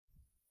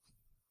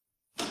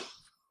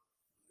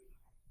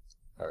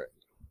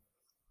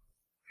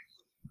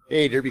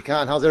Hey,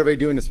 DerbyCon, how's everybody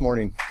doing this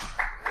morning?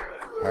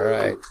 All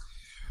right.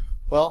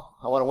 Well,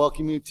 I want to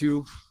welcome you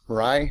to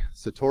Mirai,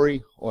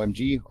 Satori,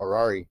 OMG,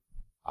 Owari,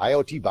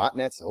 IoT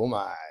botnets, oh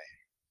my.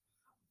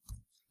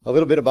 A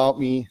little bit about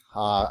me.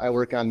 I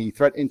work on the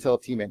threat intel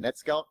team at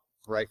NetScout,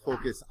 where I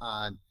focus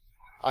on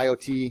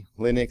IoT,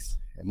 Linux,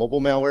 and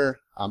mobile malware.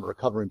 I'm a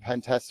recovering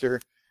pen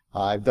tester.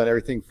 I've done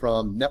everything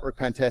from network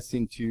pen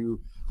testing to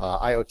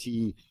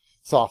IoT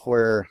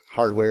software,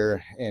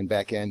 hardware, and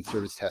back-end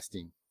service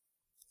testing.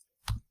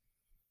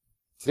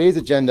 Today's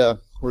agenda,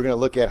 we're going to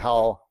look at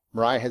how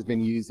Mirai has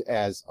been used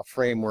as a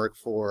framework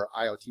for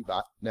IoT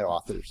botnet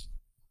authors.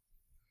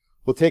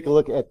 We'll take a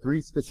look at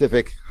three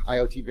specific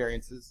IoT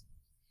variances.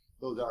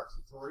 Those are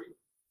Satori,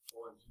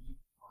 OMG,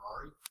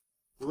 Owari.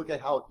 We'll look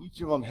at how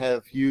each of them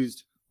have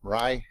used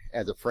Mirai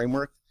as a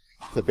framework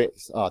to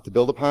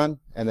build upon,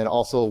 and then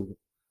also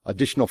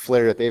additional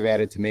flair that they've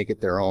added to make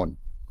it their own.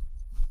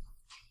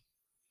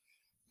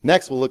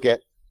 Next, we'll look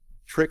at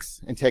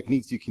tricks and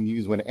techniques you can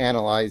use when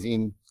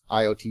analyzing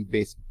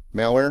IoT-based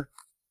malware.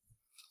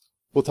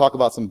 We'll talk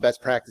about some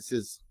best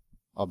practices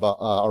about,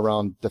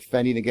 around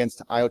defending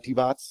against IoT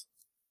bots.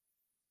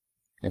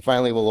 And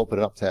finally, we'll open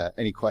it up to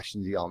any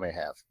questions you all may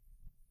have.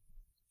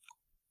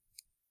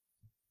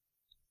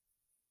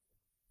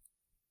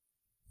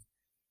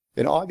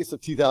 In August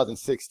of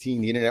 2016,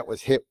 the internet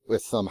was hit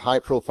with some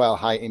high-profile,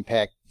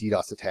 high-impact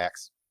DDoS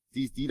attacks.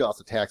 These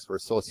DDoS attacks were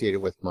associated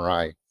with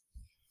Mirai.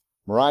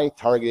 Mirai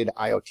targeted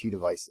IoT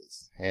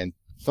devices. And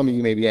some of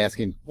you may be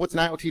asking, what's an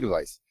IoT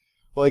device?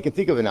 Well, you can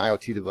think of an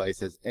IoT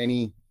device as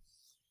any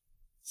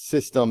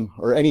system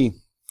or any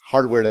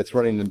hardware that's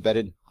running an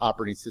embedded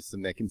operating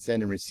system that can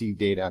send and receive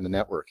data on the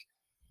network.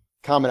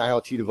 Common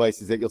IoT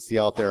devices that you'll see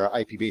out there are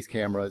IP-based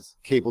cameras,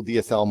 cable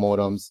DSL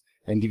modems,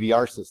 and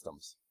DVR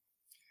systems.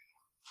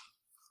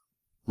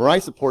 Mirai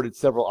supported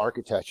several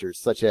architectures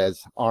such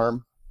as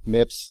ARM,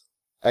 MIPS,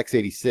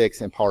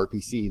 x86, and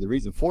PowerPC. The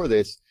reason for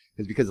this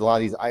is because a lot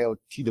of these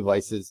IoT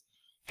devices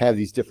have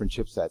these different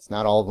chipsets.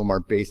 Not all of them are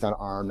based on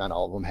ARM, not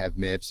all of them have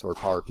MIPS or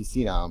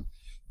PowerPC now.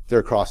 They're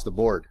across the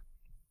board.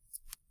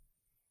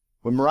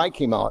 When Mirai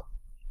came out,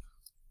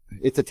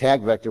 its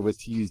attack vector was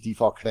to use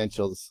default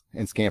credentials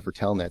and scan for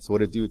telnet. So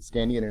what it'd do, it'd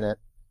scan the internet,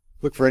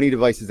 look for any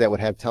devices that would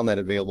have telnet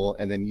available,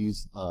 and then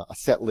use a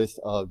set list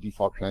of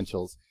default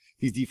credentials.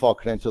 These default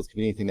credentials can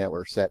be anything that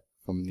were set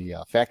from the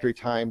factory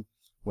time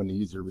when the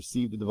user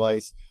received the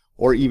device,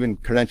 or even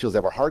credentials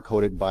that were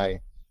hard-coded by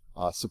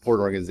support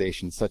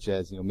organizations, such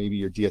as maybe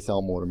your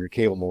DSL modem, your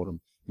cable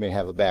modem may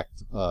have a back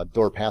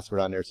door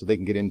password on there so they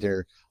can get in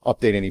there,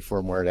 update any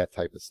firmware, that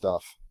type of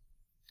stuff.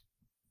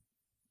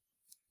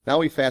 Now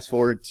we fast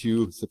forward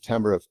to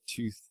September of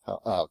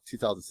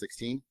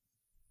 2016.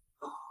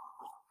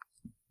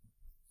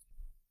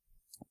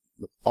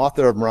 The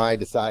author of Mirai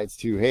decides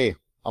to, hey,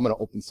 I'm going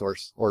to open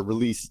source or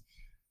release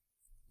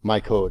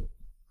my code.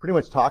 Pretty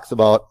much talks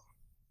about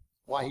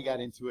why he got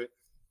into it,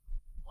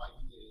 why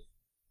he did it,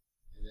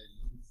 and then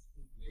used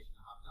information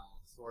to hop down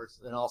the source,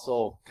 and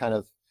also kind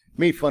of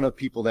made fun of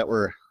people that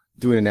were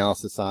doing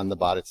analysis on the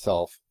bot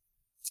itself.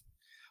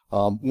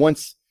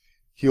 Once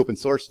he open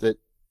sourced it,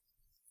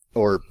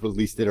 or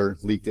released it, or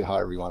leaked it,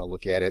 however you want to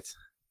look at it,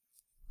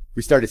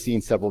 we started seeing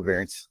several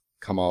variants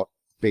come out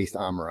based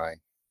on Mirai.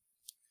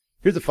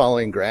 Here's the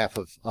following graph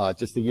of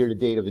just the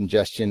year-to-date of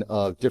ingestion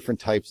of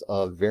different types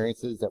of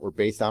variances that were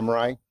based on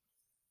Mirai.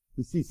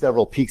 We see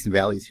several peaks and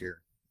valleys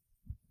here.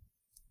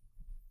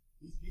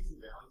 These peaks and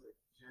valleys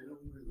are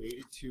generally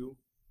related to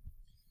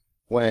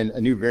when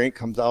a new variant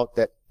comes out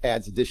that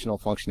adds additional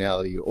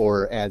functionality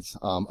or adds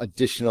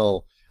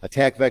additional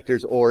attack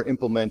vectors or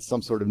implements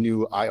some sort of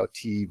new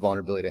IoT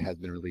vulnerability that has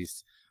been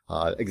released.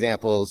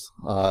 Examples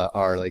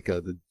are like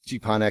the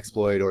GPON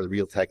exploit or the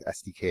Realtek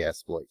SDK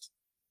exploit.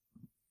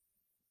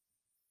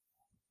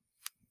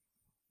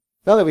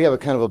 Now that we have a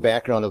kind of a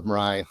background of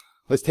Mirai,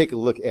 let's take a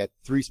look at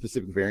three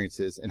specific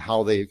variances and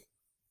how they've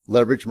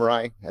leveraged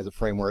Mirai as a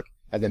framework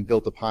and then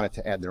built upon it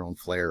to add their own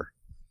flair.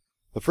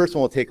 The first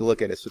one we'll take a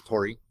look at is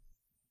Satori,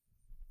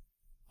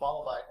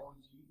 followed by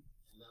OMG,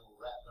 and then we'll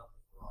wrap it up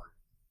with Owari.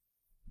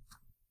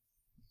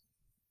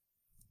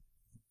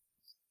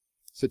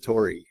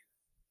 Satori.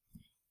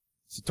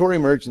 Satori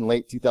emerged in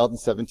late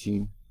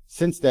 2017.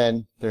 Since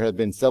then, there have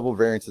been several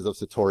variances of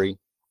Satori.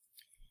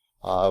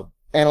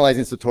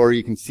 Analyzing Satori,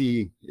 you can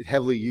see it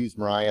heavily used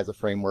Mirai as a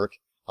framework.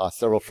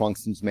 Several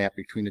functions map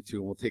between the two,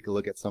 and we'll take a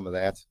look at some of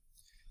that.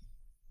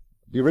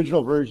 The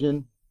original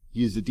version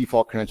used a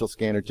default credential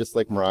scanner just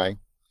like Mirai,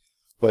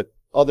 but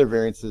other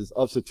variances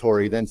of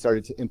Satori then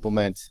started to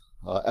implement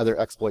other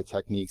exploit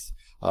techniques,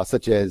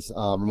 such as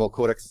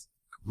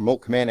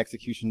remote command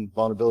execution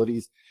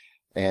vulnerabilities,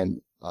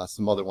 and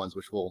some other ones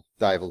which we'll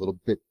dive a little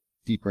bit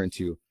deeper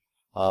into.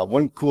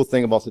 One cool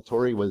thing about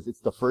Satori was it's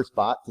the first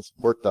bot to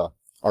support the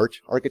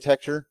Arch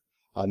architecture.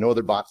 No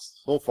other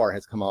bots so far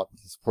has come out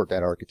to support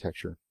that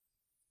architecture.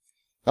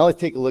 Now let's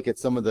take a look at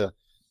some of the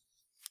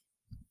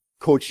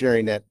code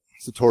sharing that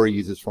Satori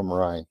uses from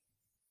Mirai.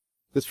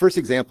 This first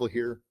example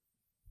here,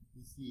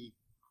 you see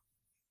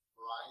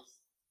Mirai's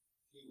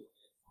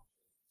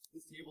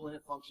table table in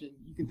it function.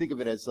 You can think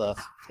of it as like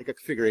a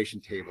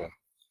configuration table.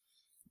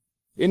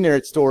 In there,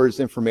 it stores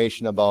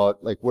information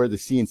about like where the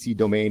CNC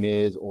domain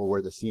is or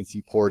where the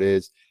CNC port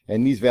is.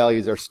 And these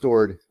values are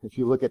stored, if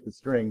you look at the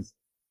strings,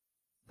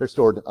 they're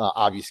stored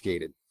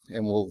obfuscated.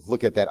 And we'll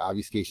look at that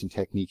obfuscation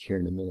technique here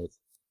in a minute.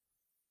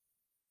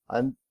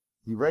 On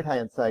the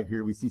right-hand side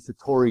here, we see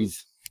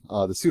Satori's,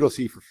 the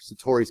pseudo-C for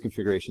Satori's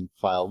configuration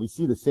file. We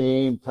see the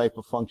same type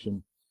of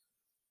function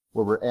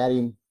where we're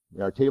adding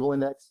our table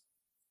index.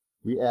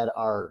 We add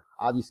our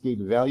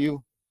obfuscated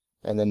value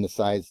and then the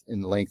size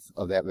and length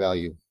of that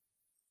value.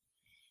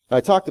 Now,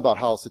 I talked about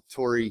how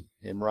Satori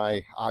and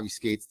Mirai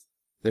obfuscates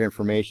their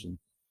information.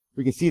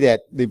 We can see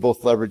that they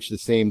both leverage the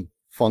same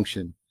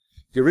function.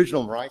 The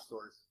original Mirai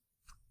source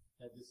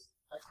had this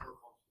export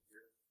function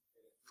here.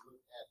 And if you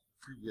look at the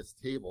previous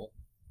table,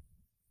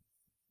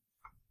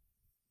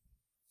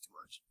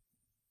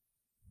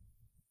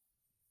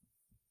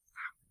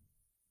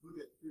 look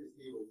at the previous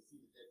table, we see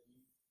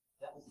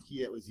that was the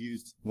key that was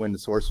used when the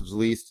source was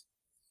released.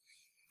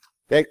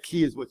 That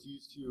key is what's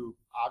used to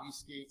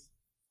obfuscate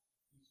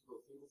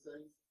table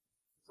settings.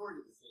 Satori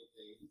did the same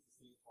thing, used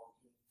the same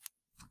function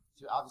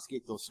to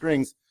obfuscate those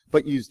strings,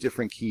 but use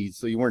different keys.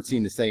 So you weren't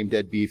seeing the same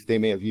dead beef. They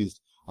may have used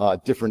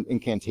different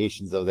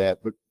incantations of that,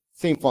 but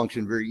same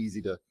function, very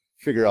easy to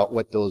figure out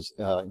what those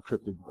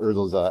encrypted or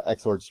those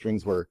XORed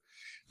strings were.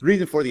 The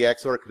reason for the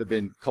XOR could have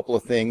been a couple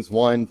of things.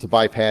 One, to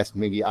bypass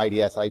maybe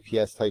IDS,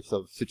 IPS types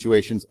of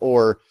situations,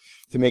 or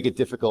to make it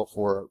difficult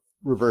for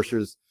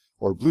reversers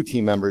or blue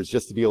team members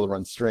just to be able to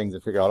run strings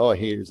and figure out, oh,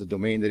 hey, here's a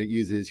domain that it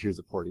uses, here's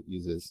a port it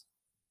uses.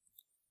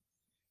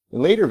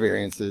 In later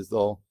variances,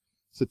 though,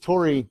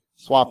 Satori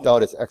swapped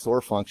out its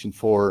XOR function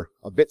for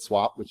a bit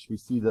swap, which we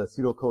see the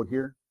pseudocode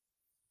here.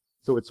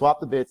 So it would swap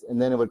the bits, and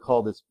then it would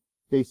call this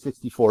base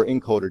 64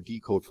 encode or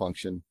decode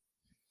function,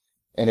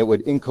 and it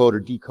would encode or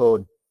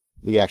decode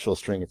the actual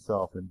string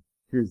itself. And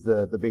here's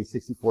the base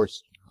 64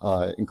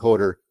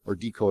 encoder or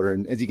decoder,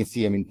 and as you can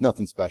see, I mean,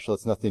 nothing special.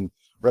 It's nothing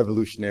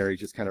revolutionary,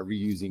 just kind of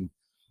reusing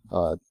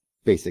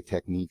basic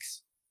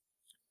techniques.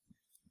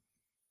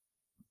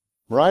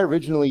 Mirai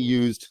originally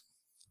used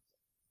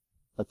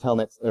a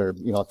telnet, or a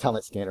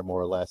telnet scanner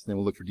more or less, and then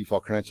we'll look for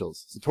default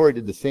credentials. Satori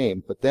did the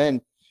same, but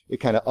then it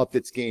kind of upped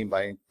its game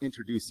by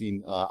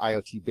introducing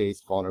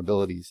IoT-based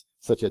vulnerabilities,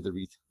 such as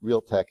the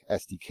Realtek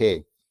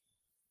SDK.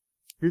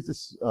 Here's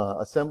this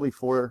assembly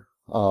for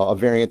a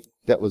variant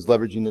that was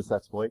leveraging this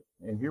exploit,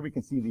 and here we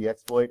can see the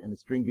exploit and the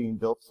string being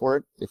built for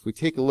it. If we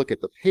take a look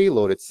at the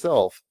payload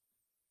itself,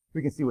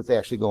 we can see what's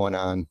actually going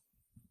on.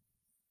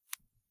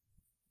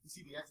 You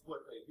see the exploit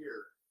right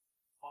here,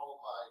 followed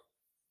by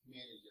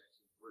command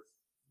injection, where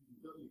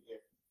you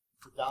get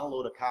to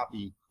download a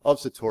copy of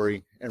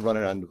Satori and run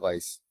it on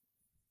device.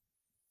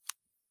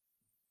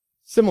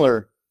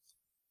 Similar,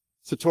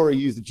 Satori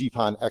used the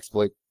GPON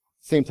exploit,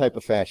 same type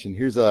of fashion.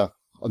 Here's a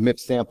MIP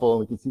sample, and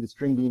we can see the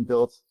string being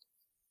built.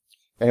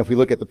 And if we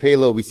look at the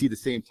payload, we see the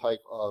same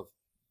type of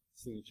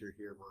signature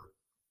here, where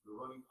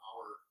we're running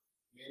our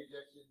command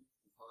injection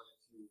and telling it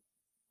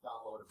to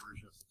download a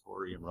version of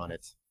Satori and run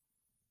it.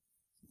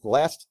 The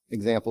last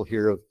example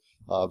here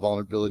of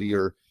vulnerability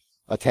or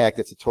attack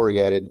that Satori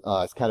added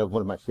is kind of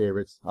one of my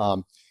favorites.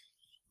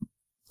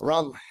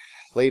 Around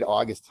late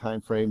August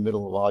timeframe,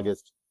 middle of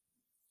August,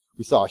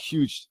 we saw a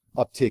huge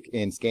uptick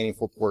in scanning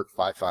for port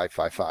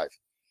 5555.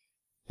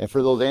 And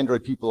for those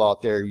Android people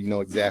out there, you know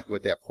exactly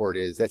what that port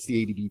is. That's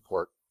the ADB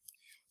port.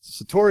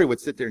 So Satori would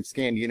sit there and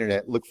scan the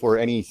internet, look for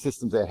any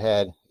systems that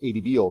had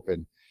ADB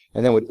open,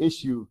 and then would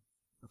issue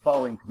the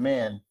following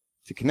command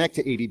to connect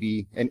to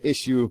ADB and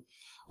issue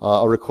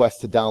a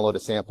request to download a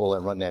sample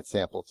and run that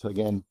sample to,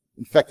 again,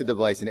 infect the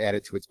device and add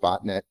it to its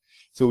botnet.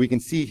 So we can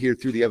see here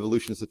through the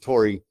evolution of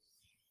Satori,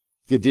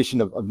 the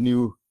addition of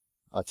new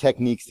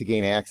techniques to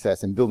gain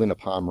access and building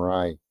upon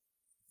Mirai.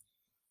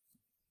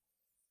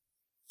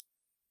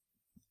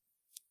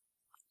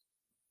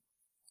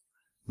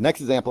 Next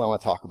example I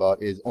want to talk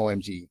about is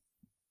OMG.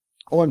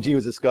 OMG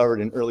was discovered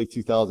in early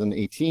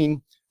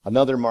 2018,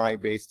 another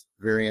Mirai-based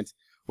variant.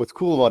 What's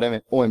cool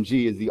about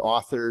OMG is the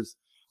authors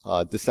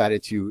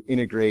decided to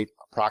integrate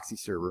a proxy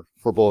server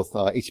for both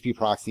HTTP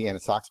proxy and a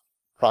SOX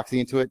proxy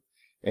into it,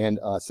 and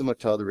similar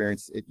to other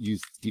variants, it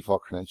used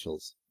default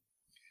credentials.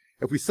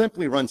 If we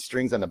simply run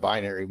strings on the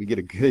binary, we get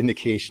a good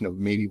indication of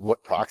maybe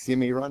what proxy it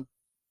may run.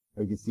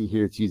 You can see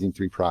here it's using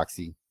 3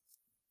 proxy.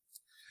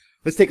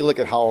 Let's take a look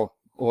at how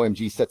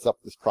OMG sets up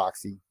this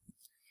proxy.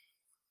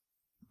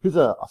 Here's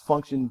a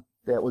function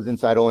that was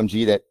inside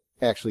OMG that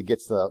actually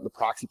gets the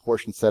proxy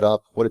portion set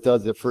up. What it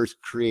does is it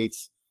first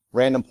creates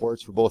random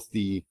ports for both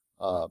the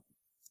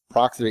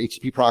proxy, or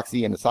HTTP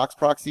proxy, and the SOX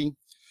proxy.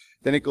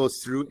 Then it goes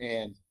through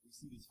and you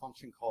see this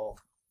function called,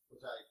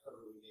 which I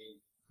cleverly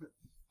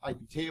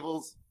named IP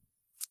tables.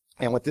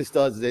 And what this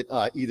does is it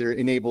either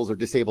enables or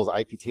disables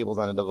IP tables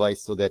on a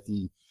device so that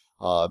the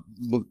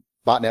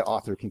botnet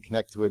author can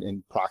connect to it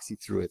and proxy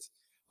through it.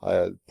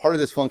 Part of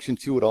this function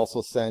too would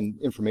also send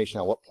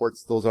information on what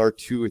ports those are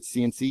to its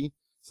CNC,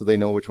 so they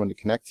know which one to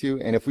connect to.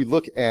 And if we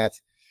look at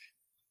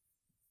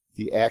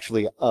the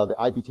actually the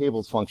IP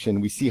tables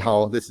function, we see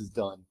how this is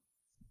done.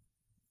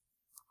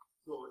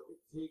 So it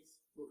takes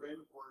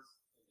programming ports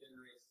and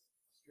generates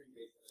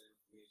string-based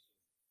information.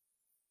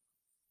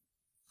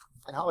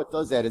 And how it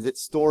does that is it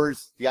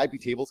stores the IP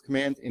tables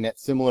command in that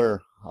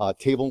similar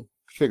table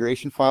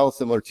configuration file,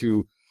 similar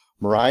to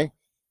Mirai,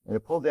 and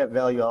it pulls that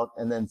value out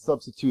and then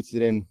substitutes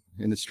it in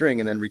the string,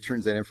 and then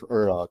returns that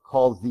or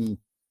calls the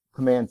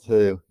command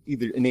to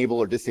either enable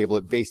or disable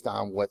it based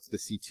on what the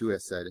C2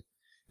 has said.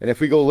 And if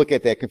we go look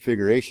at that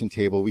configuration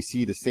table, we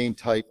see the same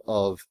type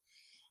of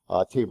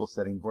table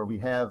setting where we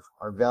have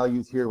our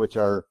values here, which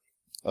are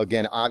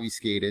again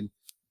obfuscated,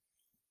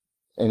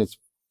 and it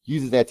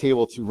uses that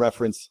table to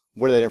reference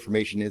where that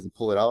information is and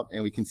pull it out.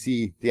 And we can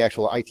see the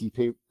actual IP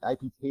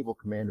table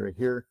command right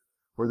here,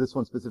 where this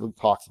one specifically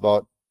talks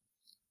about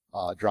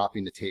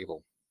dropping the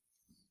table.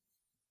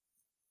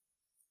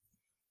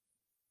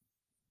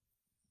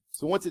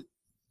 So once it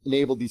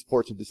enabled these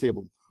ports or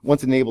disabled,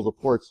 once it enabled the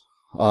ports,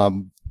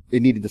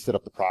 it needed to set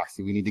up the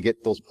proxy. We need to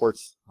get those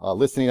ports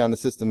listening on the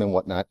system and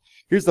whatnot.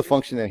 Here's the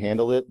function that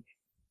handled it.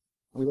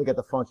 When we look at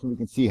the function, we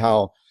can see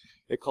how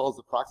it calls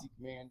the proxy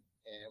command,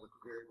 and with the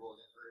variable, and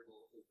that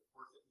variable is the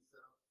port that we set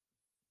up.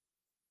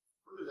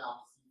 Further down,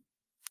 we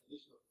see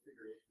additional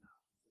configuration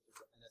options,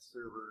 such as NS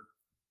server,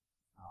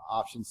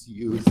 options to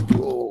use.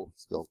 Whoa,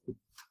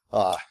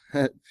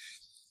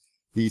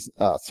 these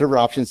server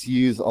options to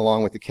use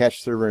along with the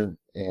cache server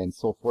and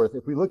so forth.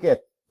 If we look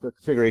at the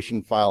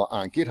configuration file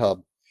on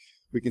GitHub,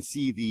 we can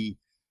see the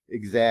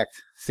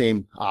exact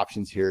same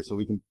options here. So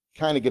we can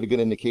kind of get a good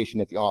indication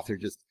that the author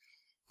just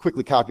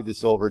quickly copied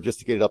this over just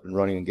to get it up and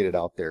running and get it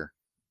out there.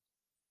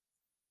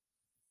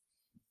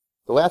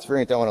 The last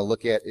variant I want to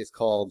look at is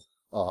called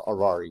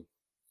Owari.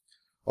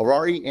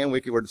 Owari and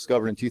Wicked were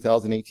discovered in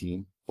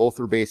 2018. Both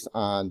were based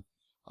on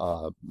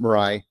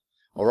Mirai.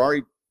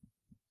 Owari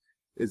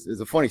is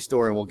a funny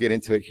story, and we'll get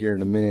into it here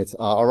in a minute.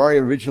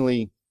 Owari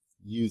originally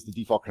used the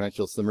default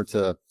credentials similar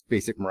to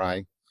basic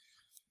Mirai.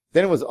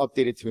 Then it was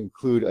updated to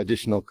include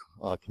additional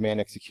command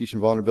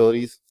execution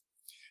vulnerabilities.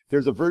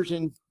 There's a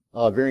variant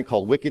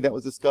called Wicked that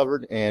was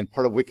discovered, and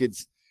part of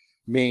Wicked's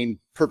main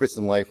purpose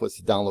in life was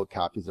to download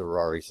copies of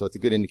Owari. So it's a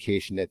good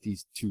indication that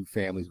these two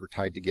families were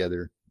tied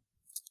together.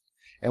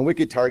 And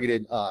Wicked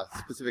targeted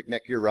specific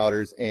Netgear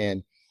routers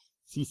and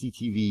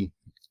CCTV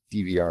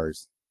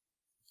DVRs.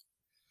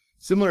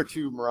 Similar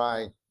to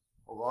Mirai,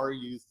 Owari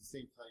used the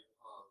same type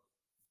of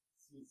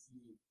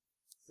CNC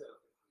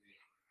setup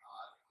information.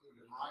 In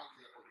the Mirai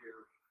example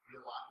here, we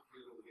unlock the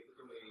table to get the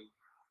domain,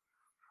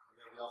 and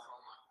then we also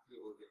unlock the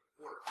table to get the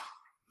port.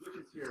 The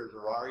difference here is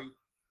Owari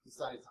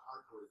decided to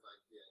hardcode his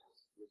IP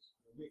address, which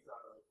makes it a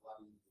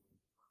lot easier.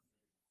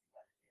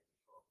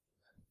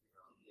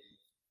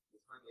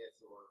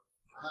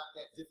 Not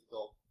that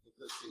difficult, it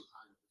does save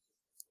time.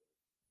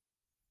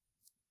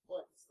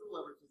 But it still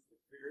leverages the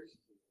configuration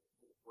table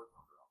to port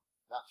number up.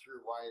 Not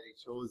sure why they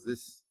chose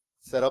this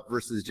setup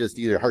versus just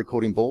either hard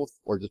coding both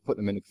or just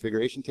putting them in the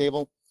configuration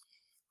table.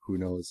 Who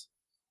knows?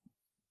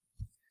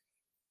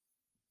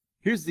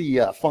 Here's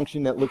the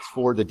function that looks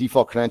for the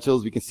default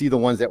credentials. We can see the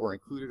ones that were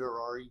included in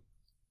Owari.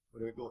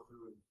 When we go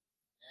through and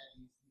add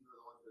these, these are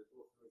the ones that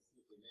go through and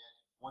see if they match.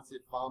 Once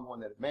it found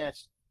one that it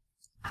matched,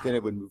 then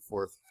it would move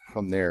forth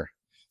from there.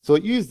 So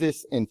it used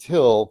this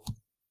until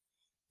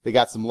they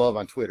got some love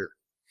on Twitter.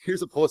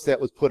 Here's a post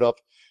that was put up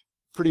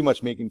pretty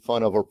much making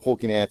fun of or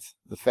poking at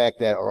the fact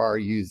that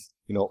Owari used,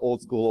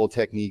 old school, old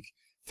technique,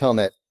 telling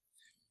that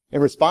in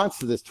response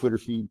to this Twitter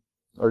feed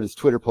or this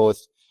Twitter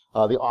post,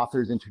 the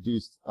authors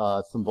introduced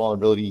some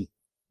vulnerability,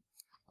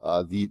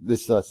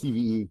 this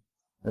CVE,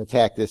 and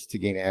attacked this to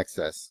gain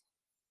access.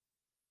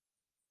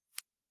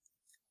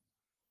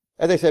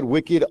 As I said,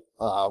 Wicked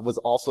was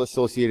also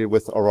associated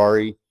with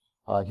Owari.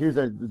 Here's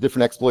the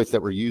different exploits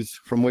that were used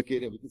from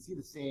Wicked, and we can see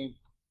the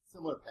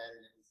similar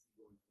pattern that we see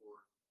going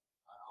forward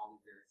on all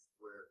these variants,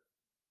 where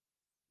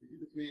we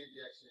do the command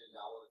injection and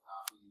download a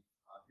copy.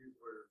 Here's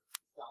where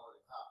we download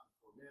a copy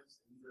for MIPS,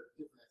 and these are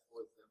different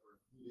exploits that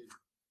were included.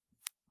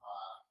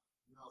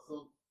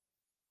 Some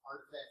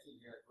artifacts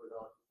in here I put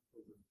out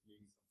because of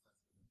maybe some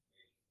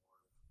sensitive information or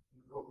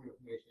inappropriate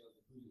information that was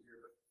included here,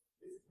 but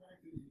this is kind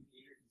of a good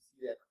indicator. You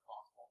see that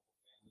across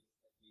multiple families,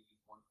 that maybe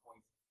one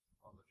point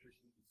of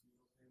attrition between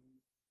those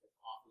families that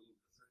often use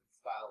a certain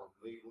style of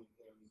labeling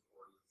things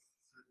or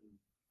certain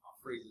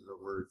phrases or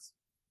words.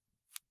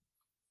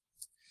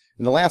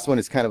 And the last one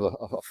is kind of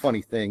a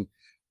funny thing.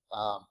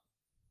 The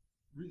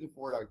reason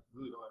for it, I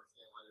really don't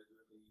understand why they're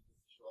doing it. They need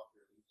to show up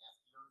here in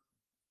ASCII terms.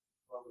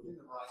 But within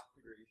the Mirai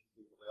configuration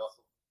table, they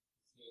also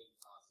contain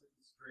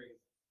certain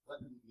strings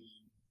letting the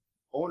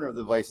owner of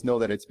the device know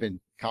that it's been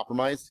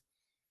compromised.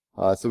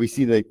 So we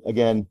see that,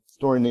 again,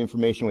 storing the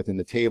information within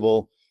the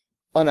table,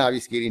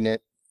 unobfuscating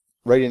it,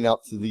 writing it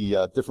out to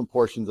the different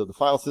portions of the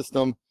file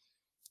system,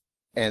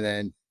 and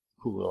then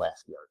cool little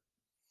ASCII art.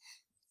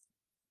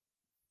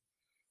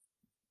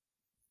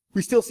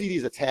 We still see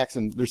these attacks,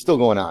 and they're still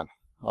going on.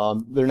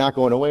 They're not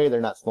going away.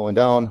 They're not slowing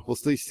down. We'll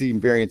still see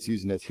variants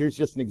using this. Here's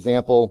just an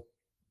example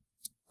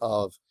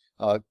of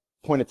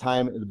point of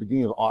time at the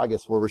beginning of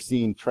August where we're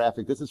seeing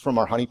traffic. This is from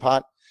our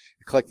honeypot,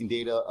 collecting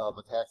data of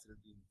attacks that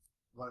are being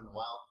run in the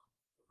wild.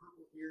 The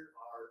purple here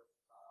are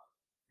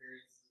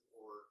variants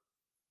or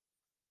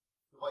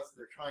devices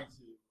they're trying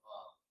to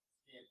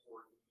scan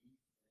for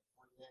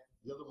that.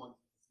 The other ones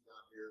you can see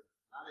down here,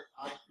 not at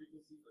high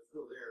frequency, but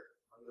still there,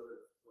 are the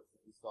other ones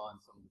that we saw in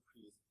some of the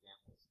previous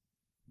examples.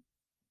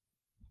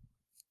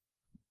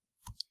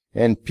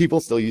 And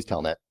people still use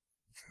Telnet.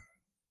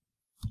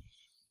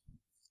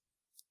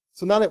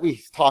 So now that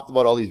we've talked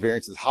about all these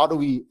variances, how do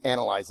we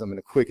analyze them in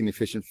a quick and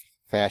efficient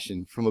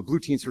fashion? From a blue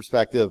team's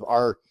perspective,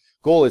 our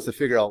goal is to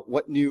figure out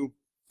what new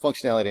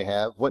functionality they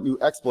have, what new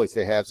exploits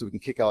they have, so we can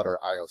kick out our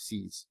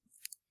IOCs.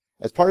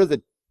 As part of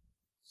the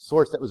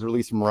source that was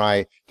released from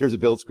Mirai, there's a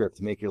build script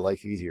to make your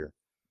life easier.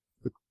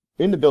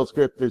 In the build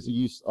script, there's a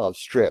use of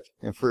strip.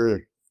 And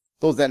for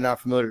those that are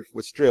not familiar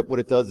with strip, what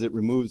it does is it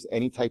removes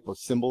any type of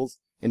symbols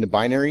in the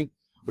binary,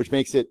 which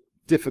makes it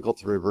difficult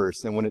to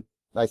reverse. And when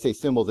I say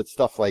symbols, it's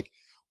stuff like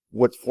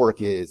what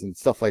fork is and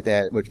stuff like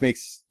that, which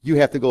makes you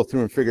have to go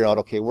through and figure out,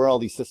 okay, where are all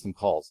these system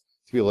calls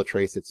to be able to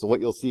trace it. So what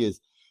you'll see is,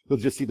 you'll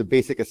just see the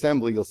basic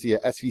assembly. You'll see a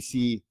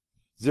SVC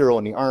 0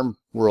 in the ARM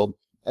world,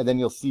 and then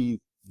you'll see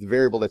the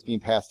variable that's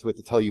being passed to it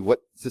to tell you what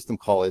system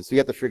call is. So you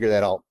have to figure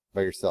that out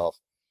by yourself.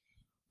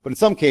 But in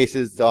some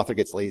cases, the author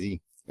gets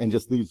lazy and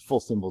just leaves full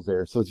symbols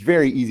there. So it's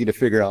very easy to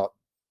figure out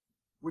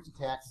which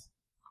attacks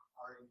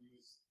are in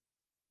use,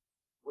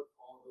 what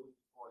all those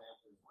before and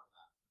after and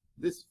whatnot.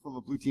 This, from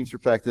a blue team's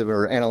perspective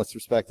or analyst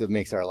perspective,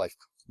 makes our life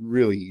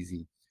really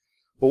easy.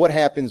 But what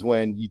happens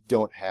when you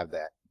don't have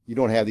that? You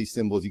don't have these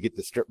symbols, you get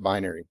the strip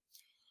binary.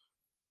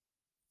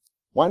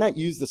 Why not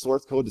use the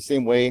source code the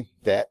same way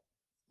that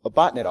a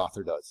botnet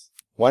author does?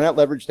 Why not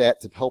leverage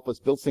that to help us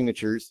build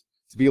signatures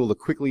to be able to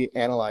quickly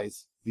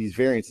analyze these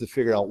variants to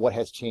figure out what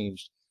has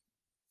changed?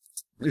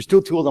 There's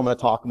two tools I'm going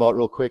to talk about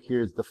real quick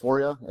here, is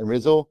Deforia and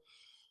Rizzo,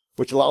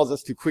 which allows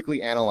us to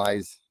quickly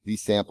analyze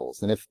these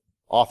samples. And if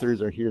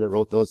authors are here that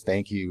wrote those,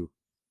 thank you.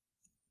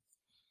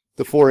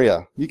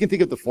 Deforia. You can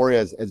think of Deforia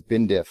as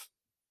bin diff.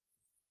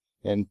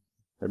 And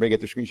everybody get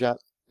their screenshot?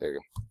 There you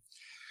go.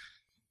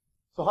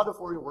 So how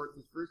Deforia works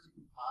is, first you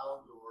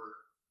compile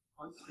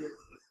your unstripped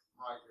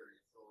Mirai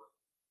variant. So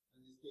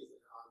in this case,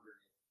 it's an ARM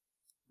variant.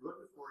 You run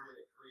Deforia,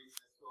 it creates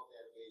an SQL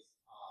database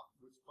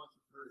with a bunch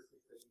of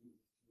heuristics that you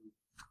use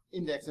to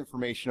index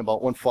information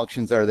about what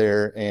functions are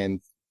there and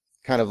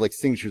kind of like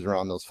signatures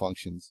around those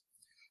functions.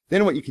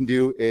 Then what you can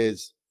do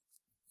is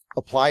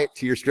apply it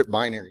to your strip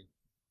binary.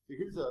 So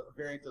here's a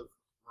variant of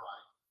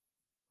Mirai,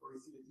 where you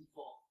see the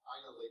default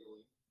INA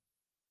labeling.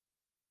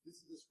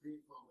 This is the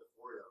screen from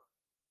Deforia.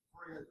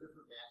 Deforia has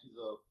different matches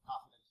of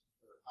confidence.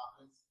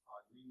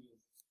 Green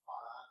means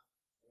spot on.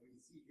 And we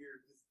can see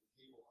here, this is the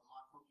table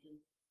unlock function.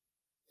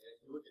 And if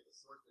you look at the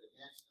source that it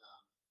matched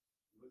on,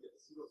 you look at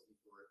the pseudo key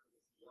for it,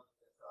 you can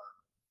see that's our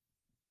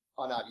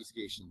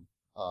unobfuscation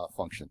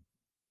function.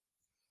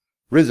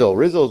 Rizzo.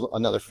 Rizzo's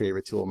another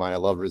favorite tool of mine. I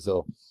love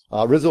Rizzo.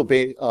 Rizzo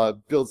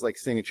builds like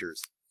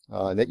signatures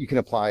that you can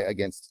apply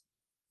against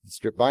the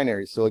strip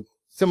binaries. So in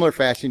similar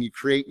fashion, you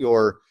create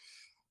your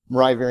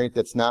Mirai variant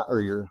that's not,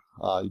 or you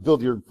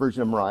build your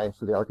version of Mirai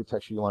for the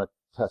architecture you want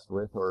to test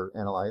with or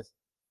analyze.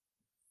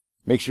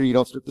 Make sure you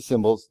don't strip the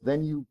symbols.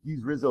 Then you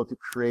use Rizzo to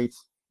create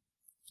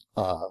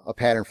a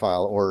pattern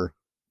file or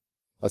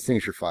a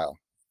signature file.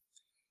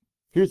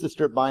 Here's the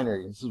strip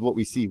binary. This is what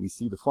we see. We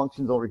see the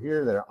functions over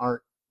here that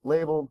aren't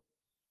labeled,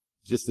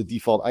 just the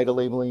default IDA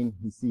labeling.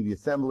 You see the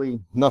assembly,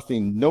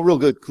 nothing, no real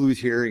good clues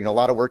here. You know, a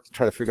lot of work to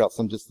try to figure out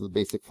some just the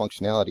basic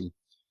functionality.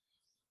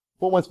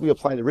 But once we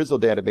apply the Rizzo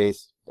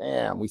database,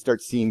 bam, we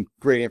start seeing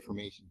great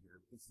information here.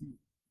 We can see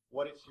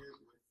what it shares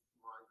with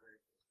Mirai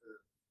variant,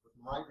 or what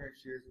Mirai variant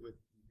shares with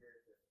the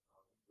variant that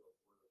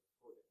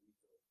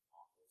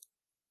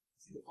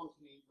see the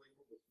function name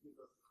label, which gives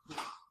us a quick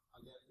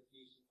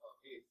identification of,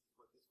 hey, this is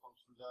what this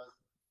function does.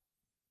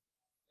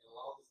 It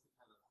allows us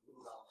to kind of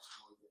move around that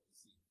noise that we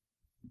see.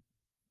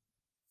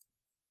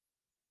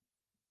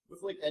 With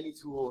like any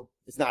tool,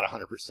 it's not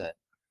 100%.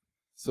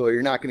 So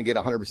you're not going to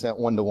get 100%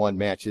 one-to-one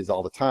matches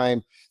all the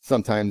time.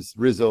 Sometimes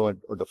Rizzo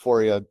or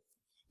Deforia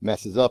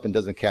messes up and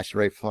doesn't catch the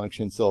right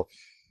function. So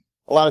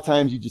a lot of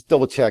times you just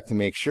double check to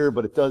make sure,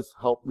 but it does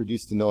help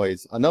reduce the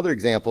noise. Another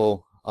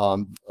example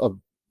of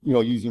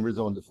using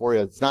Rizzo and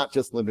Deforia, it's not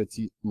just limited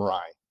to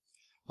Mirai.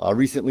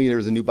 Recently there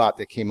was a new bot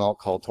that came out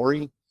called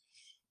Satori.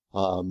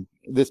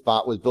 This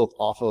bot was built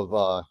off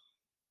of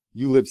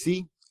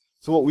ulibc.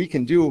 So what we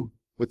can do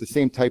with the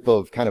same type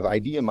of kind of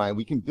idea in mind,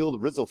 we can build a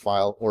Rizzo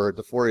file or a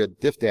Deforia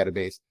diff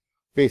database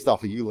based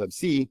off of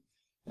ulibc,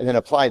 and then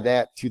apply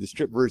that to the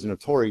strip version of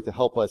Satori to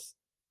help us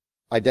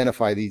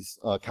identify these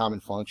common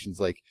functions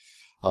like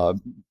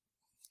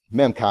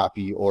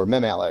memcopy or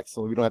memalex.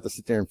 So we don't have to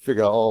sit there and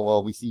figure out, oh,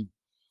 well, we see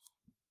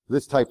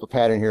this type of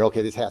pattern here.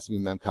 Okay, this has to be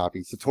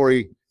memcopy.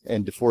 Satori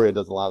and Deforia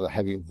does a lot of the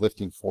heavy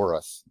lifting for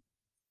us.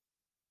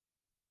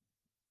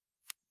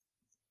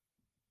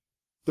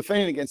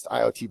 Defending against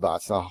IoT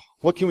bots. Now,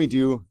 what can we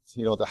do,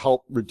 to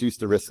help reduce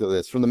the risk of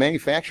this? From the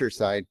manufacturer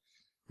side,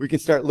 we can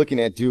start looking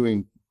at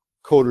doing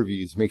code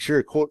reviews. Make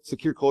sure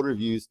secure code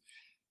reviews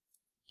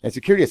and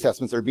security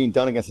assessments are being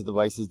done against the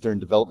devices during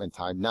development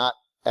time, not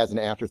as an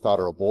afterthought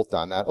or a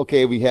bolt-on. Not,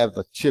 okay, we have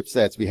the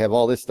chipsets, we have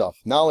all this stuff.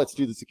 Now let's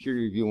do the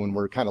security review when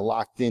we're kind of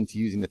locked into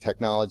using the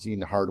technology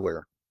and the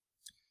hardware.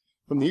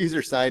 From the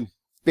user side,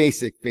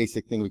 basic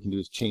thing we can do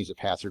is change the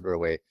password right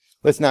away.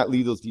 Let's not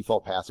leave those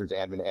default passwords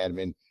admin,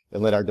 admin,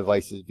 and let our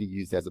devices be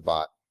used as a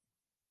bot.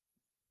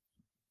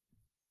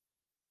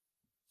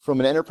 From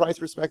an enterprise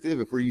perspective,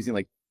 if we're using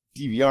like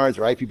DVRs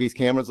or IP-based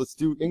cameras, let's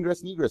do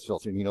ingress and egress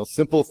filtering, you know,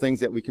 simple things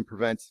that we can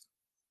prevent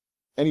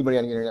anybody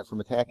on the internet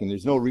from attacking.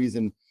 There's no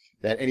reason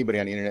that anybody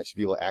on the internet should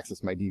be able to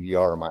access my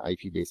DVR or my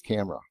IP-based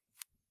camera.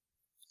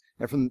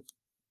 And from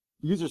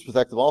the user's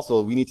perspective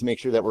also, we need to make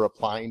sure that we're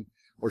applying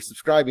or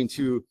subscribing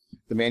to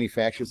the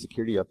manufacturer's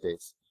security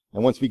updates.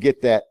 And once we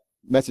get that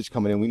message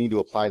coming in, we need to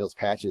apply those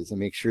patches and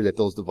make sure that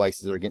those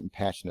devices are getting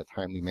patched in a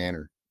timely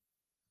manner.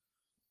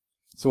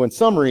 So in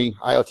summary,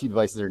 IoT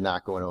devices are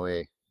not going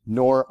away,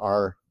 nor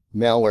are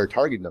malware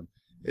targeting them.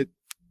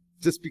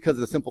 Just because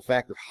of the simple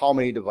fact of how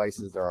many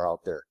devices there are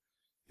out there.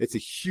 It's a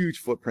huge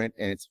footprint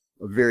and it's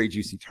a very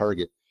juicy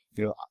target.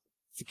 You know,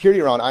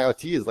 security around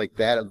IoT is like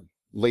that of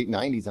late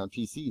 90s on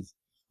PCs.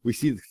 We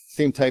see the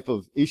same type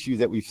of issues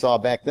that we saw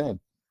back then.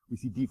 We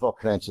see default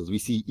credentials. We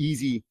see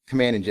easy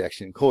command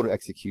injection, code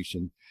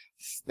execution,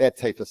 that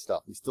type of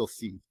stuff. We still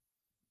see.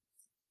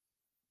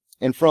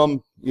 And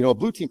from, you know, a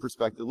blue team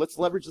perspective, let's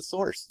leverage the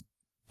source.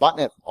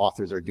 Botnet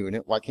authors are doing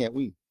it. Why can't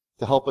we?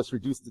 To help us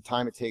reduce the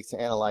time it takes to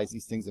analyze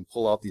these things and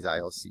pull out these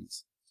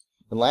IOCs.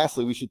 And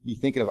lastly, we should be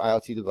thinking of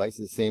IoT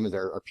devices the same as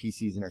our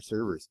PCs and our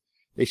servers.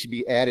 They should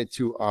be added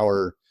to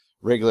our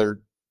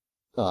regular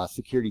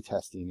security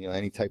testing, you know,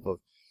 any type of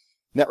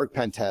network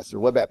pen test or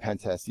web app pen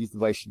test. These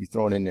devices should be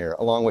thrown in there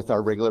along with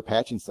our regular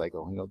patching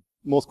cycle. You know,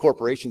 most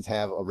corporations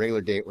have a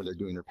regular date where they're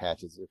doing their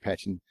patches. They're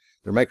patching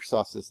their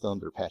Microsoft system,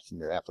 they're patching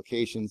their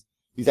applications.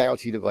 These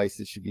IoT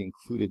devices should be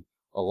included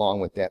along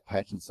with that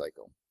patching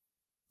cycle.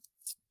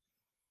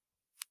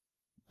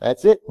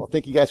 That's it. Well,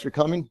 thank you guys for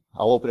coming.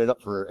 I'll open it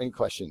up for any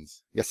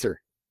questions. Yes, sir.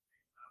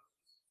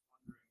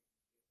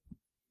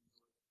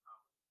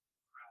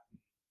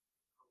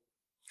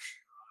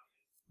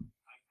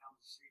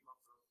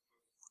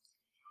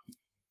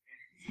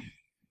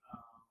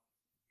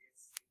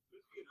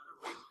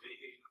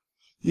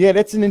 Yeah,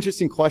 that's an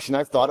interesting question.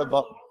 I've thought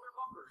about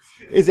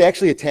is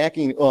actually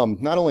attacking,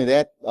 not only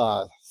that,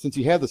 since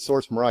you have the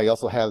source Mirai, you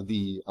also have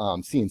the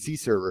CNC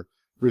server,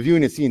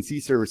 reviewing the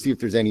CNC server, see if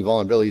there's any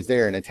vulnerabilities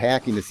there, and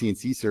attacking the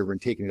CNC server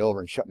and taking it over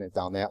and shutting it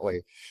down that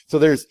way. So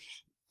there's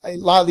a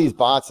lot of these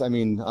bots. I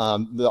mean,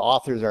 the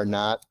authors are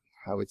not,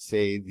 I would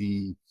say,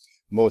 the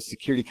most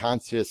security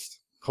conscious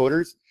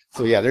coders.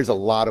 So yeah, there's a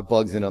lot of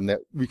bugs in them that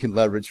we can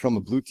leverage from a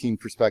blue team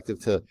perspective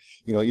to,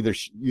 you know, either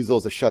use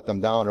those to shut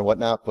them down or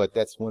whatnot. But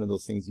that's one of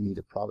those things you need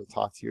to probably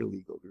talk to your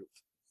legal group.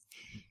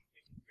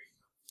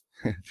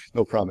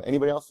 No problem.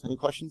 Anybody else? Any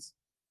questions?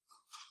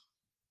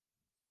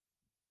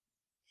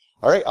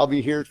 All right, I'll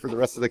be here for the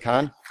rest of the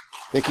con.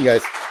 Thank you,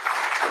 guys.